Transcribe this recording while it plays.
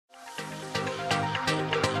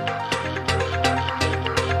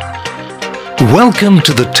Welcome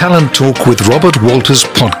to the Talent Talk with Robert Walters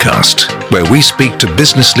podcast, where we speak to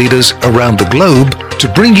business leaders around the globe to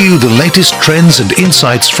bring you the latest trends and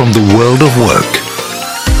insights from the world of work.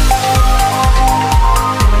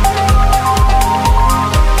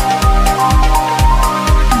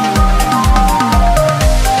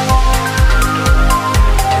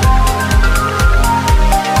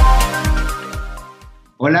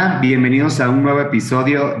 Hola, bienvenidos a un nuevo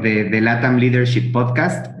episodio de The LATAM Leadership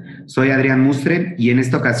Podcast. Soy Adrián Mustre y en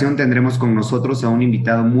esta ocasión tendremos con nosotros a un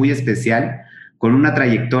invitado muy especial con una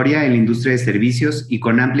trayectoria en la industria de servicios y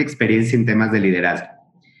con amplia experiencia en temas de liderazgo.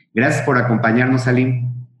 Gracias por acompañarnos,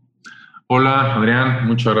 Salim. Hola, Adrián.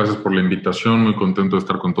 Muchas gracias por la invitación. Muy contento de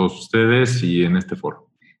estar con todos ustedes y en este foro.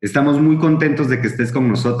 Estamos muy contentos de que estés con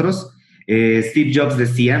nosotros. Steve Jobs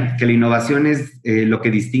decía que la innovación es lo que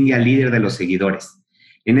distingue al líder de los seguidores.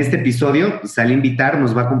 En este episodio, Salim Vitar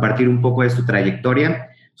nos va a compartir un poco de su trayectoria,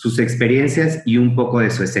 sus experiencias y un poco de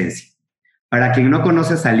su esencia. Para quien no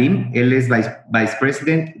conoce a Salim, él es Vice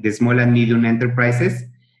President de Small and Medium Enterprises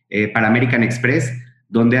para American Express,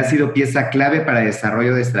 donde ha sido pieza clave para el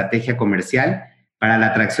desarrollo de estrategia comercial, para la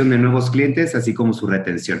atracción de nuevos clientes, así como su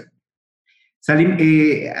retención. Salim,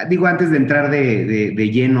 antes de entrar de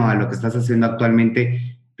lleno a lo que estás haciendo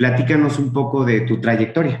actualmente, platícanos un poco de tu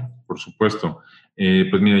trayectoria. Por supuesto.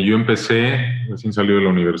 Pues mira, yo empecé, recién salido de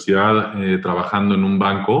la universidad, trabajando en un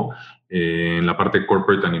banco, en la parte de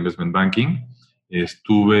Corporate and Investment Banking.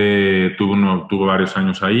 Tuve varios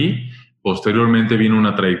años ahí. Posteriormente vino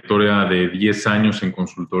una trayectoria de 10 años en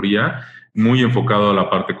consultoría, muy enfocado a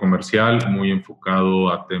la parte comercial, muy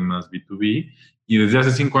enfocado a temas B2B. Y desde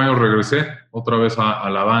hace 5 años regresé otra vez a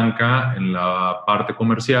la banca, en la parte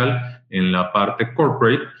comercial, en la parte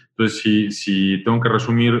corporate. Entonces, si tengo que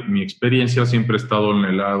resumir mi experiencia, siempre he estado en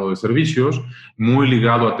el lado de servicios, muy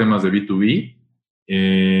ligado a temas de B2B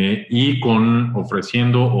y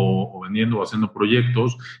ofreciendo o vendiendo o haciendo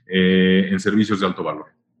proyectos en servicios de alto valor.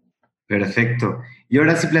 Perfecto. Y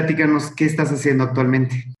ahora sí, platícanos, ¿qué estás haciendo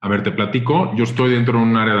actualmente? A ver, te platico. Yo estoy dentro de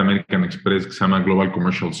un área de American Express que se llama Global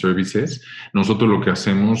Commercial Services. Nosotros lo que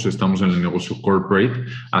hacemos, estamos en el negocio corporate,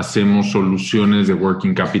 hacemos soluciones de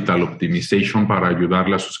Working Capital Optimization para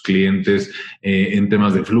ayudarle a sus clientes en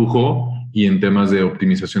temas de flujo y en temas de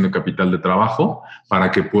optimización de capital de trabajo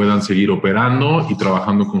para que puedan seguir operando y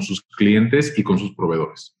trabajando con sus clientes y con sus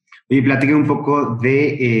proveedores. Y platica un poco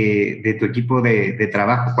de tu equipo de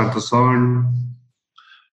trabajo. ¿Cuántos son?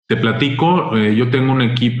 Te platico, yo tengo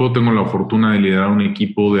la fortuna de liderar un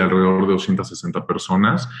equipo de alrededor de 260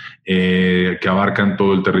 personas que abarcan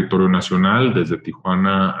todo el territorio nacional, desde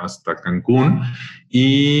Tijuana hasta Cancún,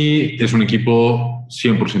 y es un equipo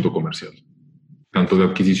 100% comercial, tanto de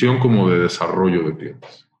adquisición como de desarrollo de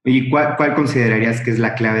clientes. ¿Y cuál considerarías que es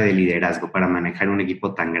la clave de liderazgo para manejar un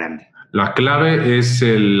equipo tan grande? La clave es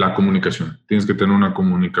la comunicación. Tienes que tener una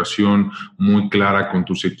comunicación muy clara con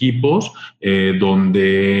tus equipos,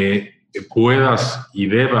 donde puedas y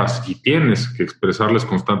debas y tienes que expresarles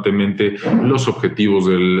constantemente los objetivos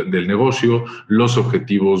del negocio, los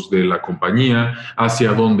objetivos de la compañía,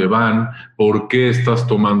 hacia dónde van, por qué estás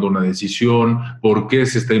tomando una decisión, por qué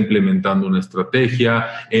se está implementando una estrategia,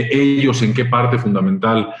 ellos en qué parte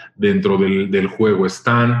fundamental dentro del juego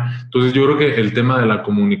están. Entonces yo creo que el tema de la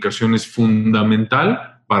comunicación es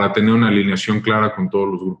fundamental para tener una alineación clara con todos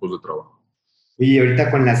los grupos de trabajo. Y ahorita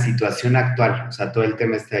con la situación actual, o sea, todo el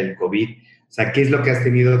tema del COVID, o sea, ¿qué es lo que has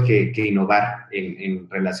tenido que innovar en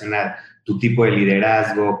relación a tu tipo de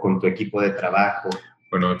liderazgo, con tu equipo de trabajo?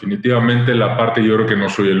 Bueno, definitivamente la parte, yo creo que no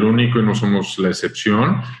soy el único y no somos la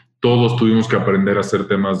excepción. Todos tuvimos que aprender a hacer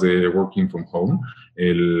temas de working from home,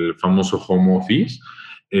 el famoso home office.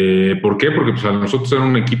 ¿Por qué? Porque pues, a nosotros ser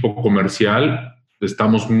un equipo comercial,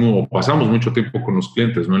 pasamos mucho tiempo con los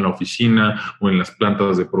clientes, ¿no? En la oficina o en las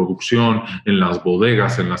plantas de producción, en las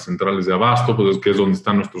bodegas, en las centrales de abasto, pues que es donde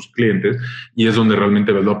están nuestros clientes y es donde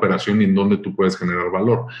realmente ves la operación y en donde tú puedes generar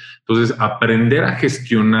valor. Entonces, aprender a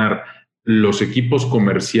gestionar los equipos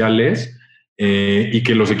comerciales y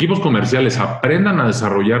que los equipos comerciales aprendan a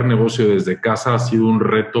desarrollar negocio desde casa ha sido un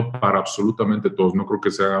reto para absolutamente todos. No creo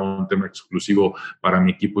que sea un tema exclusivo para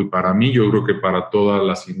mi equipo y para mí. Yo creo que para todas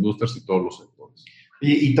las industrias y todos los sectores.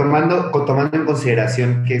 Y tomando en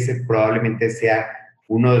consideración que ese probablemente sea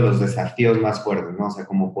uno de los desafíos más fuertes, ¿no? O sea,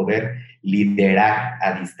 como poder liderar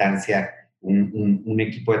a distancia un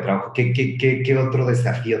equipo de trabajo. ¿Qué otro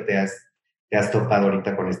desafío te has topado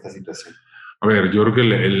ahorita con esta situación? A ver, yo creo que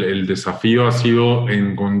el desafío ha sido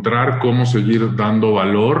encontrar cómo seguir dando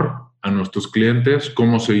valor a nuestros clientes,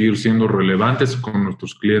 cómo seguir siendo relevantes con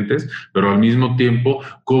nuestros clientes, pero al mismo tiempo,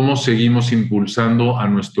 cómo seguimos impulsando a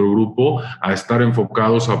nuestro grupo a estar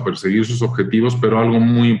enfocados a perseguir sus objetivos, pero algo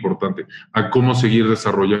muy importante, a cómo seguir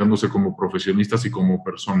desarrollándose como profesionistas y como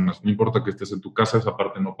personas. No importa que estés en tu casa, esa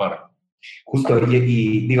parte no para. Justo,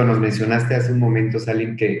 y digo, nos mencionaste hace un momento,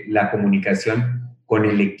 Salim, que la comunicación con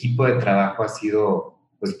el equipo de trabajo ha sido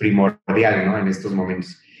pues primordial, ¿no? En estos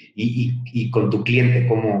momentos. Y con tu cliente,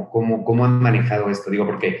 ¿cómo han manejado esto? Digo,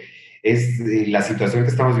 porque la situación que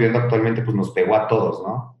estamos viviendo actualmente pues nos pegó a todos,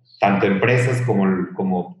 ¿no? Tanto empresas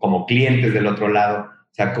como clientes del otro lado.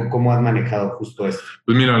 O sea, ¿cómo has manejado justo eso?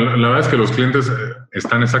 Pues mira, la verdad es que los clientes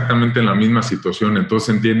están exactamente en la misma situación,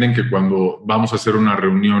 entonces entienden que cuando vamos a hacer una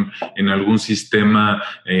reunión en algún sistema,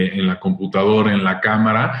 en la computadora, en la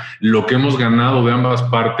cámara, lo que hemos ganado de ambas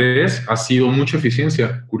partes ha sido mucha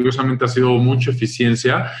eficiencia. Curiosamente ha sido mucha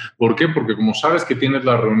eficiencia. ¿Por qué? Porque como sabes que tienes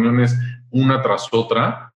las reuniones una tras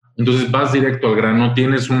otra, entonces vas directo al grano,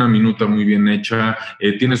 tienes una minuta muy bien hecha,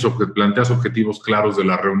 planteas objetivos claros de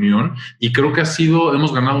la reunión y creo que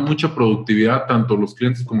hemos ganado mucha productividad, tanto los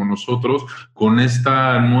clientes como nosotros, con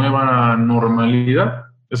esta nueva normalidad.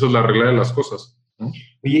 Esa es la regla de las cosas, ¿no?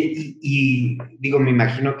 Oye, y digo, me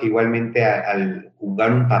imagino que igualmente al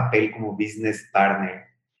jugar un papel como business partner,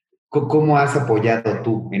 ¿cómo has apoyado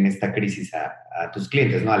tú en esta crisis a tus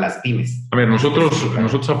clientes, ¿no? A las pymes? A ver,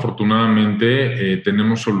 nosotros afortunadamente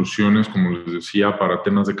tenemos soluciones, como les decía, para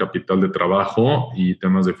temas de capital de trabajo y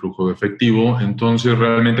temas de flujo de efectivo. Entonces,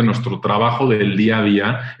 realmente nuestro trabajo del día a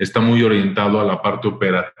día está muy orientado a la parte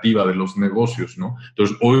operativa de los negocios, ¿no?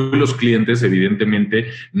 Entonces, hoy los clientes evidentemente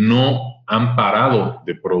no han parado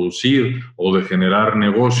de producir o de generar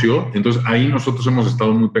negocio. Entonces, ahí nosotros hemos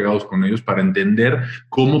estado muy pegados con ellos para entender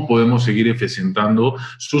cómo podemos seguir eficientando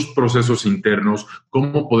sus procesos internos,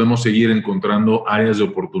 cómo podemos seguir encontrando áreas de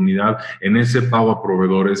oportunidad en ese pago a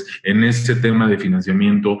proveedores, en ese tema de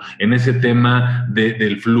financiamiento, en ese tema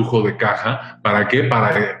del flujo de caja. ¿Para qué?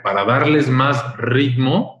 Para darles más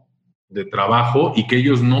ritmo de trabajo y que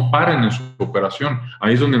ellos no paren en su operación.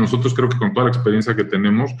 Ahí es donde nosotros creo que con toda la experiencia que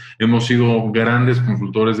tenemos hemos sido grandes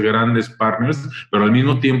consultores, grandes partners, pero al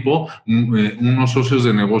mismo tiempo unos socios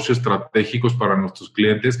de negocio estratégicos para nuestros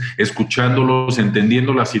clientes, escuchándolos,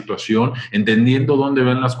 entendiendo la situación, entendiendo dónde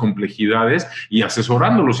ven las complejidades y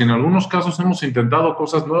asesorándolos. Y en algunos casos hemos intentado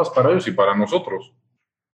cosas nuevas para ellos y para nosotros.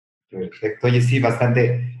 Perfecto. Oye, sí,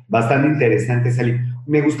 bastante interesante, Salim.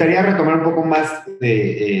 Me gustaría retomar un poco más,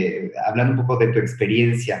 hablando un poco de tu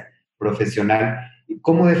experiencia profesional.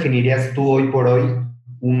 ¿Cómo definirías tú hoy por hoy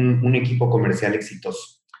un equipo comercial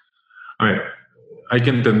exitoso? A ver, hay que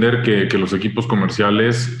entender que los equipos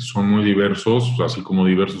comerciales son muy diversos, así como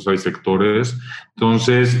diversos hay sectores.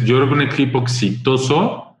 Entonces, yo creo que un equipo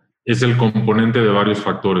exitoso es el componente de varios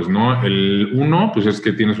factores, ¿no? El uno, pues es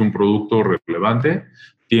que tienes un producto relevante,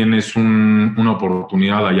 tienes una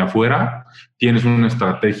oportunidad allá afuera, tienes una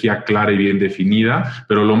estrategia clara y bien definida,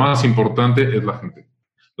 pero lo más importante es la gente.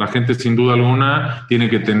 La gente, sin duda alguna, tienes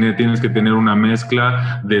que tener una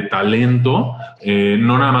mezcla de talento,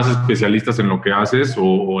 no nada más especialistas en lo que haces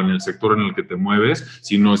o en el sector en el que te mueves,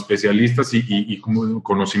 sino especialistas y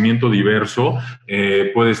conocimiento diverso.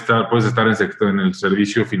 Puedes estar en el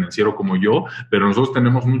servicio financiero como yo, pero nosotros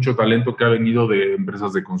tenemos mucho talento que ha venido de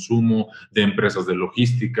empresas de consumo, de empresas de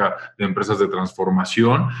logística, de empresas de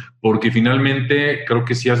transformación, porque finalmente creo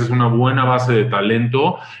que si haces una buena base de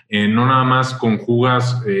talento, no nada más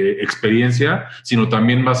conjugas experiencia, sino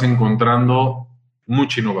también vas encontrando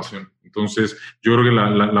mucha innovación. Entonces, yo creo que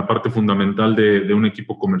la parte fundamental de un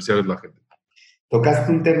equipo comercial es la gente. Tocaste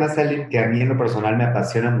un tema, Salim, que a mí en lo personal me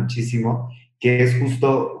apasiona muchísimo, que es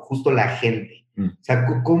justo la gente. O sea,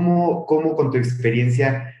 ¿cómo con tu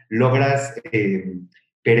experiencia logras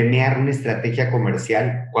permear una estrategia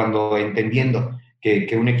comercial cuando entendiendo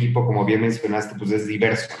que un equipo, como bien mencionaste, pues es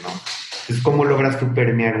diverso, ¿no? Entonces, ¿cómo logras tú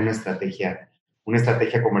permear una estrategia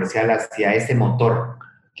comercial hacia ese motor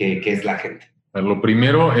que es la gente? Lo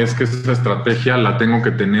primero es que esa estrategia la tengo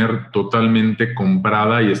que tener totalmente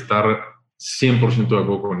comprada y estar 100% de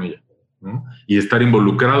acuerdo con ella, ¿no? Y estar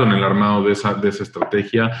involucrado en el armado de esa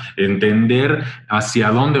estrategia, entender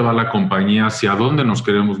hacia dónde va la compañía, hacia dónde nos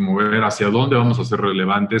queremos mover, hacia dónde vamos a ser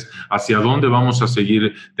relevantes, hacia dónde vamos a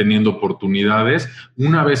seguir teniendo oportunidades.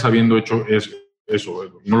 Una vez habiendo hecho eso,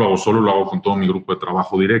 no lo hago solo, lo hago con todo mi grupo de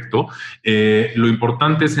trabajo directo. Lo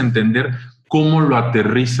importante es entender cómo lo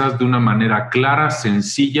aterrizas de una manera clara,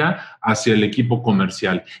 sencilla, hacia el equipo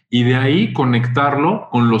comercial. Y de ahí conectarlo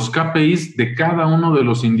con los KPIs de cada uno de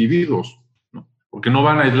los individuos, ¿no? Porque no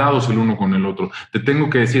van aislados el uno con el otro. Te tengo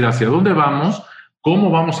que decir hacia dónde vamos,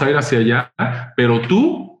 cómo vamos a ir hacia allá, pero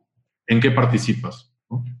tú ¿En qué participas?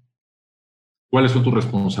 ¿No? ¿Cuáles son tus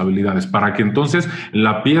responsabilidades? Para que entonces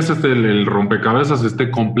la pieza, el rompecabezas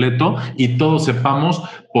esté completo y todos sepamos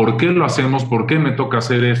por qué lo hacemos, por qué me toca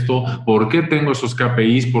hacer esto, por qué tengo esos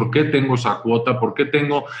KPIs, por qué tengo esa cuota, por qué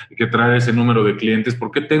tengo que traer ese número de clientes,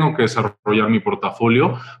 por qué tengo que desarrollar mi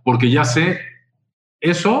portafolio, porque ya sé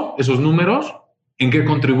esos números, en qué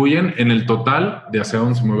contribuyen en el total de hacia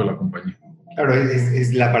dónde se mueve la compañía. Claro,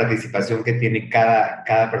 es la participación que tiene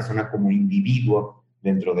cada persona como individuo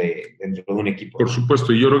dentro de un equipo. Por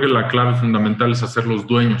supuesto, y yo creo que la clave fundamental es hacerlos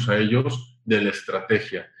dueños a ellos de la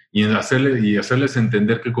estrategia y hacerles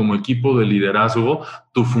entender que como equipo de liderazgo,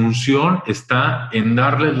 tu función está en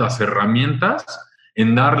darles las herramientas,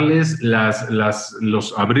 en darles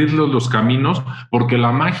abrirles los caminos, porque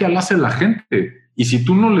la magia la hace la gente. Y si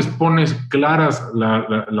tú no les pones claras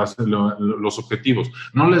los objetivos,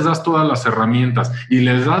 no les das todas las herramientas y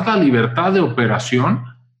les das la libertad de operación,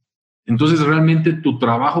 entonces realmente tu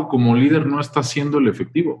trabajo como líder no está siendo el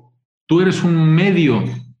efectivo. Tú eres un medio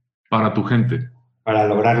para tu gente. Para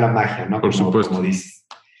lograr la magia, ¿no? Por supuesto. Como dices.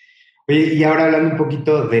 Oye, y ahora hablando un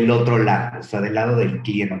poquito del otro lado, o sea, del lado del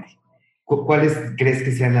cliente. ¿Cuáles crees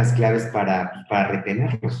que sean las claves para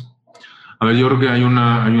retenerlos? A ver, yo creo que hay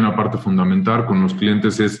una parte fundamental con los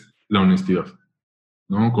clientes, es la honestidad,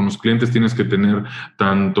 ¿no? Con los clientes tienes que tener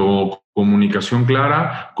tanto comunicación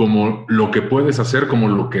clara como lo que puedes hacer como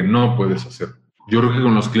lo que no puedes hacer. Yo creo que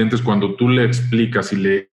con los clientes, cuando tú le explicas y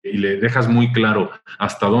le dejas muy claro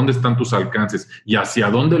hasta dónde están tus alcances y hacia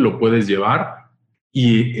dónde lo puedes llevar,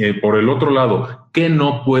 y por el otro lado, qué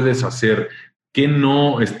no puedes hacer, qué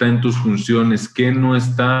no está en tus funciones, qué no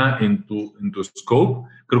está en tu scope,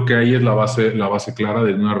 creo que ahí es la base clara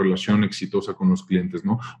de una relación exitosa con los clientes,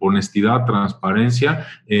 ¿no? Honestidad, transparencia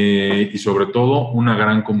y sobre todo una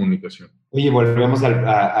gran comunicación. Oye, volvemos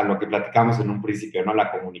a lo que platicamos en un principio, ¿no? La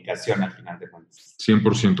comunicación al final de cuentas.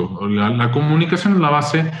 100%. La comunicación es la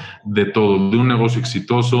base de todo, de un negocio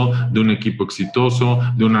exitoso, de un equipo exitoso,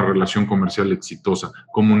 de una relación comercial exitosa.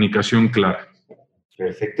 Comunicación clara.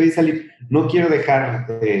 Perfecto. Y Salim, no quiero dejar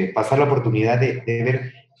pasar la oportunidad de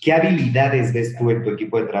ver qué habilidades ves tú en tu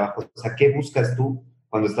equipo de trabajo. O sea, ¿qué buscas tú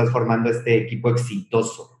cuando estás formando este equipo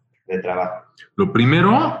exitoso de trabajo? Lo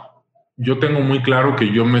primero, yo tengo muy claro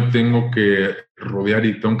que yo me tengo que rodear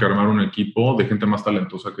y tengo que armar un equipo de gente más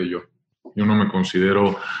talentosa que yo. Yo no me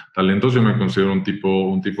considero talentoso, yo me considero un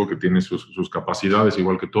tipo que tiene sus capacidades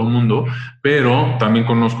igual que todo el mundo, pero también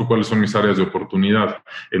conozco cuáles son mis áreas de oportunidad.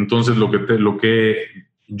 Entonces, lo que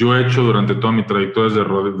yo he hecho durante toda mi trayectoria es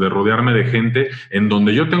de rodearme de gente en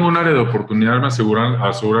donde yo tengo un área de oportunidad,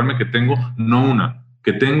 asegurarme que tengo, no una,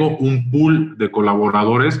 que tengo un pool de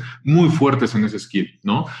colaboradores muy fuertes en ese skill,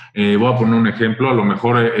 ¿no? Voy a poner un ejemplo, a lo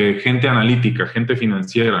mejor gente analítica, gente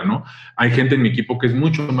financiera, ¿no? Hay gente en mi equipo que es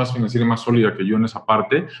mucho más financiera y más sólida que yo en esa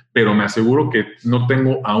parte, pero me aseguro que no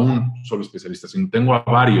tengo a un solo especialista, sino tengo a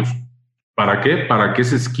varios. ¿Para qué? Para que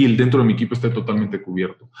ese skill dentro de mi equipo esté totalmente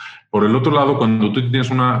cubierto. Por el otro lado, cuando tú tienes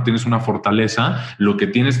una fortaleza, lo que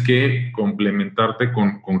tienes que complementarte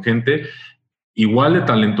con gente igual de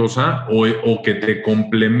talentosa o que te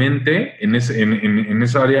complemente en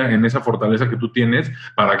esa área, en esa fortaleza que tú tienes.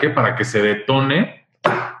 ¿Para qué? Para que se detone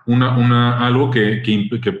algo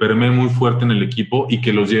que permee muy fuerte en el equipo y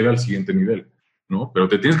que los lleve al siguiente nivel, ¿no? Pero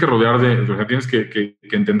te tienes que rodear o sea, tienes que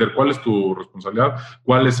entender cuál es tu responsabilidad,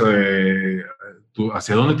 cuál es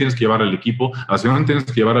hacia dónde tienes que llevar al equipo, hacia dónde tienes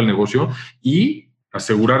que llevar al negocio y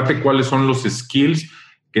asegurarte cuáles son los skills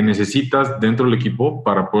que necesitas dentro del equipo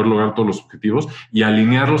para poder lograr todos los objetivos y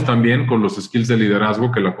alinearlos también con los skills de liderazgo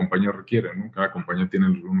que la compañía requiere, ¿no? Cada compañía tiene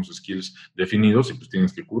unos skills definidos y pues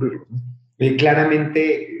tienes que cubrirlos, ¿no? Y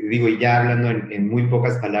claramente, digo, y ya hablando en muy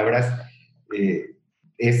pocas palabras,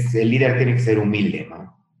 el líder tiene que ser humilde, ¿no?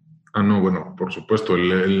 No, bueno, por supuesto.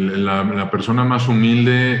 La persona más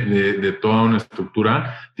humilde de toda una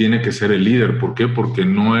estructura tiene que ser el líder. ¿Por qué? Porque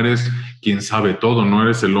no eres quien sabe todo, no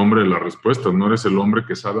eres el hombre de las respuestas, no eres el hombre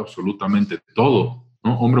que sabe absolutamente todo,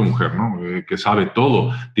 ¿no? Hombre o mujer, ¿no? Que sabe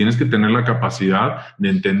todo. Tienes que tener la capacidad de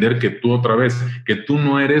entender que tú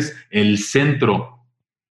no eres el centro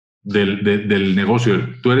del negocio.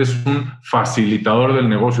 Tú eres un facilitador del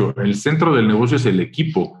negocio. El centro del negocio es el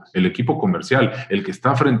equipo comercial, el que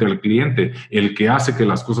está frente al cliente, el que hace que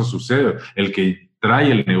las cosas sucedan, el que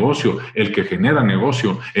trae el negocio, el que genera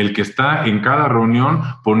negocio, el que está en cada reunión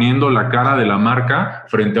poniendo la cara de la marca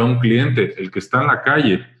frente a un cliente, el que está en la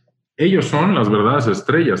calle. Ellos son las verdaderas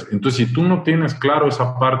estrellas. Entonces, si tú no tienes claro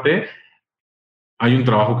esa parte, hay un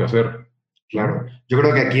trabajo que hacer. Claro, yo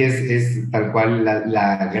creo que aquí es tal cual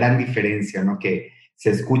la gran diferencia, ¿no? Que se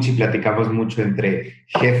escucha y platicamos mucho entre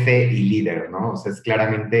jefe y líder, ¿no? O sea, es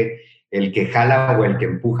claramente el que jala o el que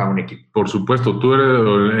empuja a un equipo. Por supuesto, tú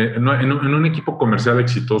eres, en un equipo comercial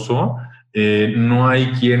exitoso, no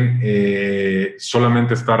hay quien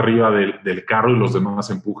solamente está arriba del carro y los demás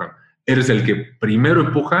empujan. Eres el que primero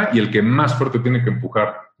empuja y el que más fuerte tiene que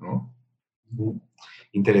empujar, ¿no?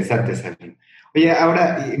 Interesante, Salim. Oye,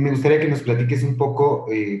 ahora me gustaría que nos platiques un poco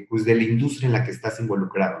pues de la industria en la que estás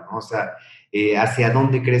involucrado, ¿no? O sea, ¿hacia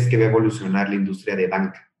dónde crees que va a evolucionar la industria de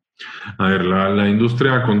banca? A ver, la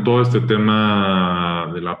industria con todo este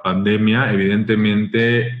tema de la pandemia,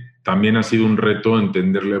 evidentemente también ha sido un reto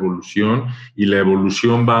entender la evolución, y la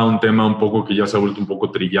evolución va a un tema un poco que ya se ha vuelto un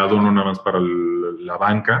poco trillado, no nada más para la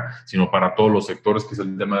banca, sino para todos los sectores, que es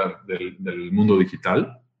el tema del mundo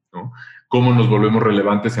digital, ¿no? Cómo nos volvemos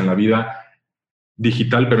relevantes en la vida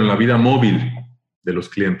digital, pero en la vida móvil de los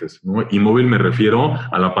clientes, ¿no? Y móvil me refiero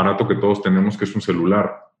al aparato que todos tenemos, que es un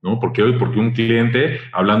celular, ¿no? Porque un cliente,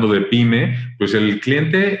 hablando de pyme, pues el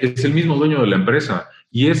cliente es el mismo dueño de la empresa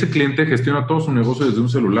y ese cliente gestiona todo su negocio desde un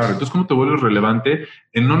celular. Entonces, ¿cómo te vuelves relevante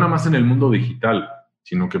no nada más en el mundo digital,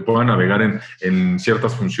 sino que pueda navegar en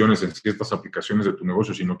ciertas funciones, en ciertas aplicaciones de tu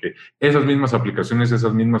negocio, sino que esas mismas aplicaciones,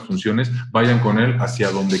 esas mismas funciones vayan con él hacia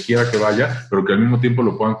donde quiera que vaya, pero que al mismo tiempo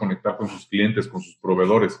lo puedan conectar con sus clientes, con sus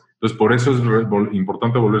proveedores? Entonces, por eso es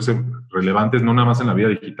importante volverse relevantes, no nada más en la vida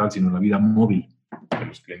digital, sino en la vida móvil de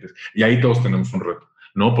los clientes. Y ahí todos tenemos un reto,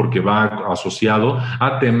 ¿no? Porque va asociado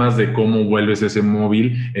a temas de cómo vuelves ese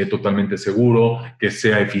móvil totalmente seguro, que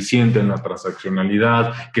sea eficiente en la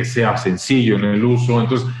transaccionalidad, que sea sencillo en el uso.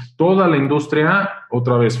 Entonces, toda la industria,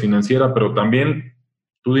 otra vez financiera, pero también,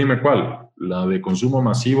 tú dime cuál, la de consumo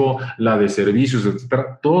masivo, la de servicios,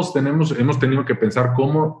 etcétera. Todos hemos tenido que pensar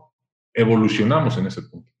cómo evolucionamos en ese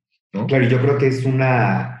punto, ¿no? Claro, yo creo que es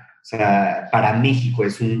o sea, para México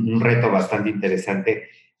es un reto bastante interesante,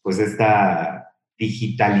 pues esta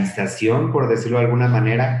digitalización, por decirlo de alguna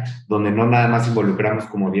manera, donde no nada más involucramos,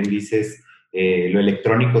 como bien dices, lo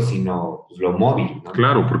electrónico, sino pues, lo móvil, ¿no?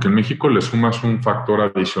 Claro, porque en México le sumas un factor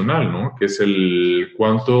adicional, ¿no? Que es el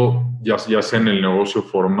cuánto, ya sea en el negocio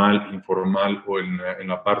formal, informal o en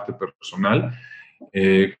la parte personal,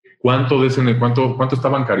 cuánto está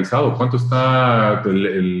bancarizado, cuánto está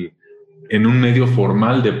en un medio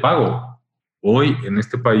formal de pago. Hoy, en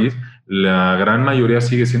este país, la gran mayoría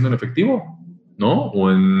sigue siendo en efectivo, ¿no? O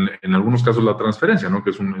en algunos casos la transferencia, ¿no?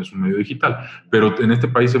 Que es un medio digital. Pero en este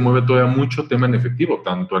país se mueve todavía mucho tema en efectivo,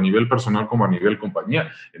 tanto a nivel personal como a nivel compañía.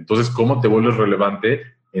 Entonces, ¿cómo te vuelves relevante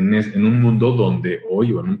en un mundo donde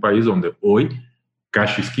hoy, o en un país donde hoy,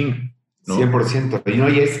 cash is king, ¿no? 100%.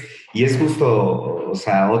 Y es justo, o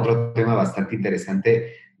sea, otro tema bastante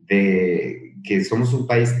interesante de que somos un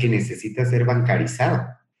país que necesita ser bancarizado.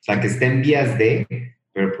 O sea, que está en vías de,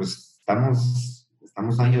 pero pues estamos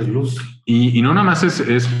años luz. Y no nada más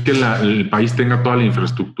es que el país tenga toda la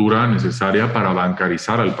infraestructura necesaria para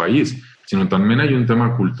bancarizar al país, sino también hay un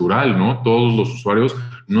tema cultural, ¿no? Todos los usuarios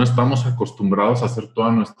no estamos acostumbrados a hacer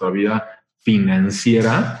toda nuestra vida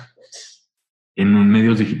financiera en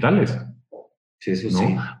medios digitales. Sí, eso ¿no?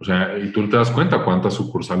 sí. O sea, y tú te das cuenta cuántas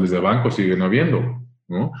sucursales de banco siguen habiendo,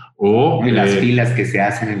 ¿no? Y las filas que se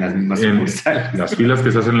hacen en las mismas sucursales. Las filas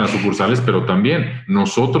que se hacen en las sucursales, pero también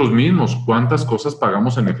nosotros mismos, ¿cuántas cosas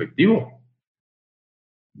pagamos en efectivo?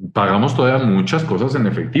 Pagamos todavía muchas cosas en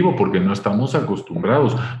efectivo porque no estamos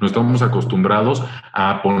acostumbrados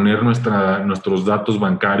a poner nuestros datos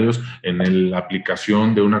bancarios en la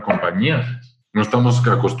aplicación de una compañía. No estamos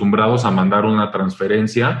acostumbrados a mandar una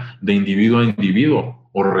transferencia de individuo a individuo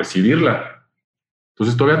o recibirla.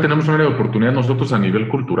 Entonces todavía tenemos una oportunidad nosotros a nivel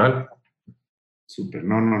cultural. Súper,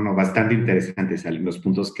 no, bastante interesantes, Salim, los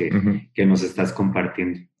puntos que nos estás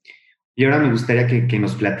compartiendo. Y ahora me gustaría que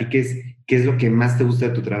nos platiques qué es lo que más te gusta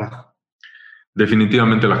de tu trabajo.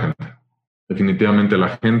 Definitivamente la gente. Definitivamente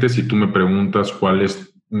la gente. Si tú me preguntas cuál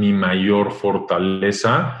es mi mayor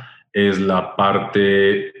fortaleza, es la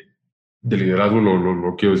parte de liderazgo,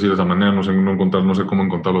 lo quiero decir de esa manera, no sé cómo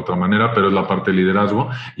encontrarlo de otra manera, pero es la parte de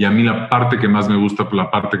liderazgo. Y a mí la parte que más me gusta,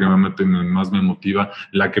 la parte que más me motiva,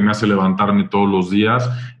 la que me hace levantarme todos los días,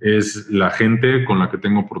 es la gente con la que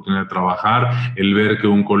tengo oportunidad de trabajar, el ver que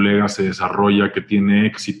un colega se desarrolla, que tiene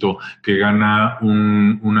éxito, que gana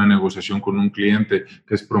una negociación con un cliente,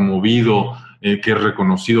 que es promovido, que es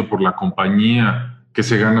reconocido por la compañía, que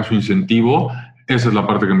se gana su incentivo. Esa es la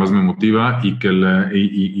parte que más me motiva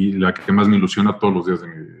y la que más me ilusiona todos los días de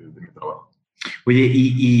mi trabajo. Oye,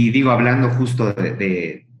 y digo, hablando justo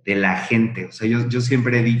de la gente, o sea, yo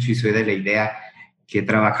siempre he dicho y soy de la idea que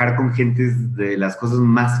trabajar con gente es de las cosas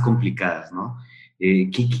más complicadas, ¿no?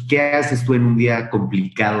 ¿Qué haces tú en un día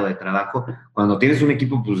complicado de trabajo cuando tienes un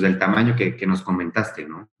equipo pues, del tamaño que nos comentaste,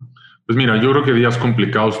 ¿no? Pues mira, yo creo que días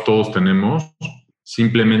complicados todos tenemos.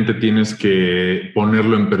 Simplemente tienes que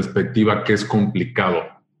ponerlo en perspectiva que es complicado.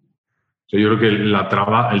 O sea, yo creo que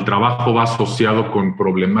el trabajo va asociado con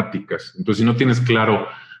problemáticas. Entonces, si no tienes claro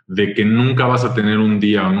de que nunca vas a tener un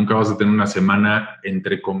día o nunca vas a tener una semana,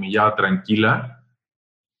 entrecomillada, tranquila,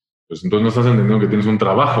 pues entonces no estás entendiendo que tienes un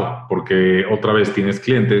trabajo, porque otra vez tienes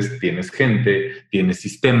clientes, tienes gente, tienes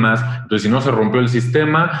sistemas. Entonces, si no se rompió el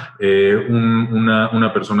sistema,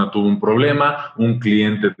 una persona tuvo un problema, un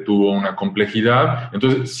cliente tuvo una complejidad.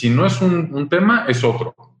 Entonces, si no es un tema, es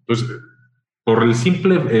otro. Entonces, por el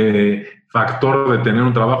simple factor de tener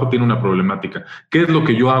un trabajo, tiene una problemática. ¿Qué es lo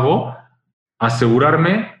que yo hago?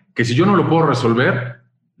 Asegurarme que si yo no lo puedo resolver,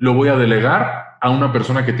 lo voy a delegar a una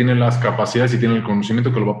persona que tiene las capacidades y tiene el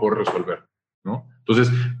conocimiento que lo va a poder resolver, ¿no?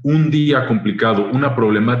 Entonces, un día complicado, una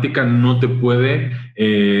problemática no te puede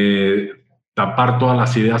tapar todas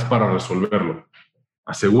las ideas para resolverlo.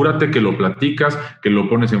 Asegúrate que lo platicas, que lo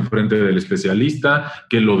pones enfrente del especialista,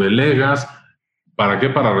 que lo delegas. ¿Para qué?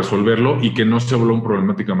 Para resolverlo y que no se vuelva una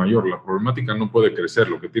problemática mayor. La problemática no puede crecer.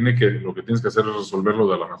 Lo que tienes que hacer es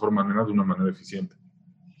resolverlo de la mejor manera, de una manera eficiente.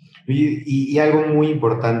 Y algo muy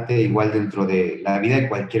importante, igual dentro de la vida de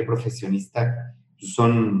cualquier profesionista,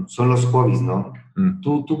 son los hobbies, ¿no?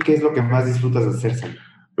 ¿Tú qué es lo que más disfrutas de hacer, Sam?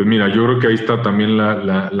 Pues mira, yo creo que ahí está también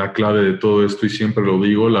la clave de todo esto, y siempre lo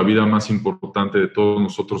digo: la vida más importante de todos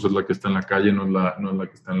nosotros es la que está en la calle, no es la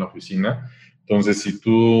que está en la oficina. Entonces, si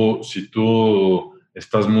tú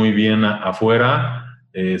estás muy bien afuera,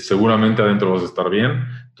 seguramente adentro vas a estar bien.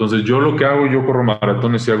 Entonces, yo lo que hago, yo corro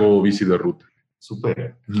maratones y hago bici de ruta.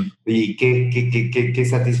 Súper. Y qué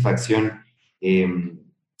satisfacción el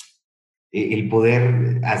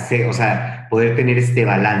poder hacer, o sea, poder tener este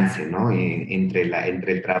balance, ¿no? Entre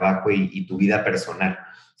el trabajo y tu vida personal.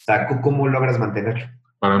 O sea, ¿cómo logras mantenerlo?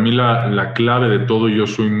 Para mí la clave de todo, yo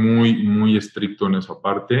soy muy, muy estricto en esa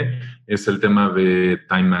parte, es el tema de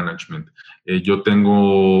time management. Yo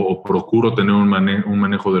tengo o procuro tener un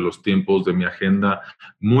manejo de los tiempos de mi agenda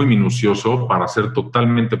muy minucioso para ser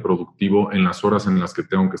totalmente productivo en las horas en las que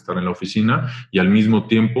tengo que estar en la oficina, y al mismo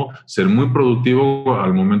tiempo ser muy productivo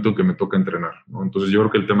al momento en que me toca entrenar, ¿no? Entonces yo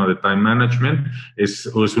creo que el tema de time management es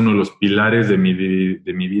uno de los pilares de mi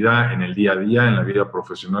vida en el día a día, en la vida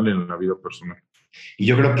profesional y en la vida personal. Y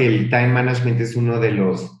yo creo que el time management es uno de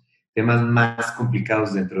los temas más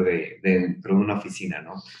complicados dentro de una oficina,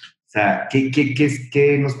 ¿no? O sea,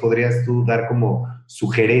 ¿qué nos podrías tú dar como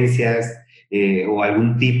sugerencias o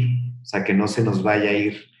algún tip? O sea, que no se nos vaya a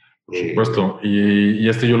ir. Por supuesto, y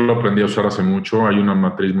yo lo aprendí a usar hace mucho. Hay una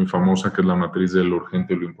matriz muy famosa que es la matriz de lo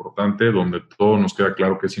urgente y lo importante, donde todo nos queda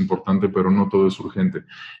claro que es importante, pero no todo es urgente.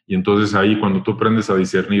 Y entonces ahí, cuando tú aprendes a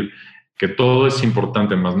discernir que todo es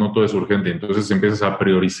importante, más no todo es urgente, entonces empiezas a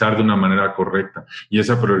priorizar de una manera correcta, y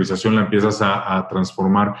esa priorización la empiezas a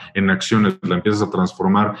transformar en acciones, la empiezas a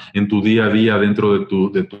transformar en tu día a día, dentro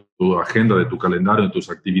de tu agenda, de tu calendario, de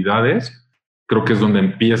tus actividades. Creo que es donde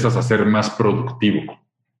empiezas a ser más productivo,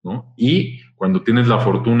 ¿no? Y cuando tienes la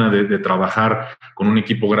fortuna de trabajar con un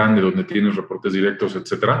equipo grande donde tienes reportes directos,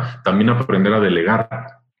 etcétera, también aprender a delegar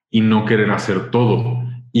y no querer hacer todo.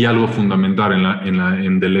 Y algo fundamental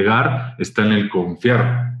en delegar está en el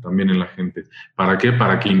confiar también en la gente. ¿Para qué?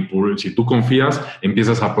 Para que si tú confías,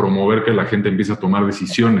 empiezas a promover que la gente empiece a tomar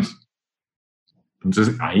decisiones.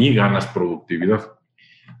 Entonces, ahí ganas productividad.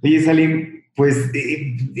 Oye, Salim, pues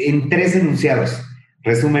en 3 enunciados,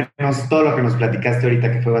 resúmenos todo lo que nos platicaste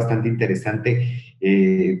ahorita, que fue bastante interesante.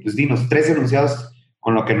 Pues dinos 3 enunciados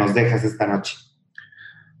con lo que nos dejas esta noche.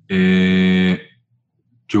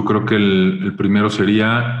 Yo creo que el primero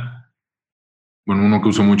sería, bueno, uno que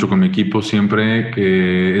uso mucho con mi equipo siempre,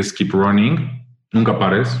 que es keep running. Nunca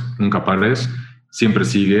pares, nunca pares. Siempre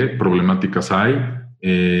sigue, problemáticas hay.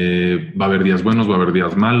 Va a haber días buenos, va a haber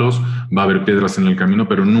días malos, va a haber piedras en el camino,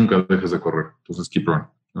 pero nunca dejes de correr. Entonces, keep running,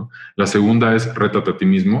 ¿no? La segunda es rétate a ti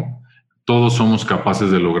mismo. Todos somos capaces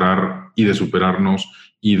de lograr y de superarnos,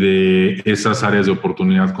 y de esas áreas de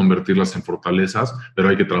oportunidad convertirlas en fortalezas, pero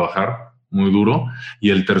hay que trabajar muy duro.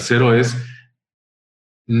 Y el tercero es,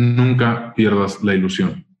 nunca pierdas la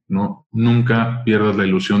ilusión, ¿no? Nunca pierdas la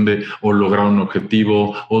ilusión de o lograr un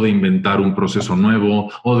objetivo, o de inventar un proceso nuevo,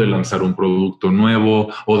 o de lanzar un producto nuevo,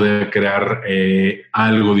 o de crear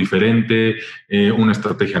algo diferente, una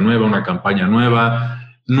estrategia nueva, una campaña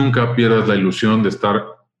nueva. Nunca pierdas la ilusión de estar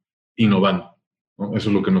innovando, ¿no? Eso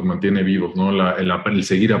es lo que nos mantiene vivos, ¿no? El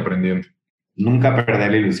seguir aprendiendo. Nunca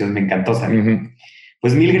perder la ilusión, me encantó, Salim.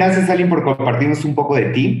 Pues mil gracias, Salim, por compartirnos un poco de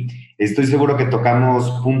ti. Estoy seguro que tocamos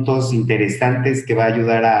puntos interesantes que va a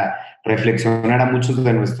ayudar a reflexionar a muchos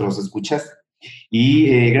de nuestros escuchas.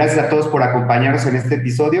 Y gracias a todos por acompañarnos en este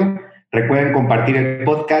episodio. Recuerden compartir el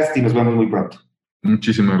podcast y nos vemos muy pronto.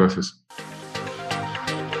 Muchísimas gracias.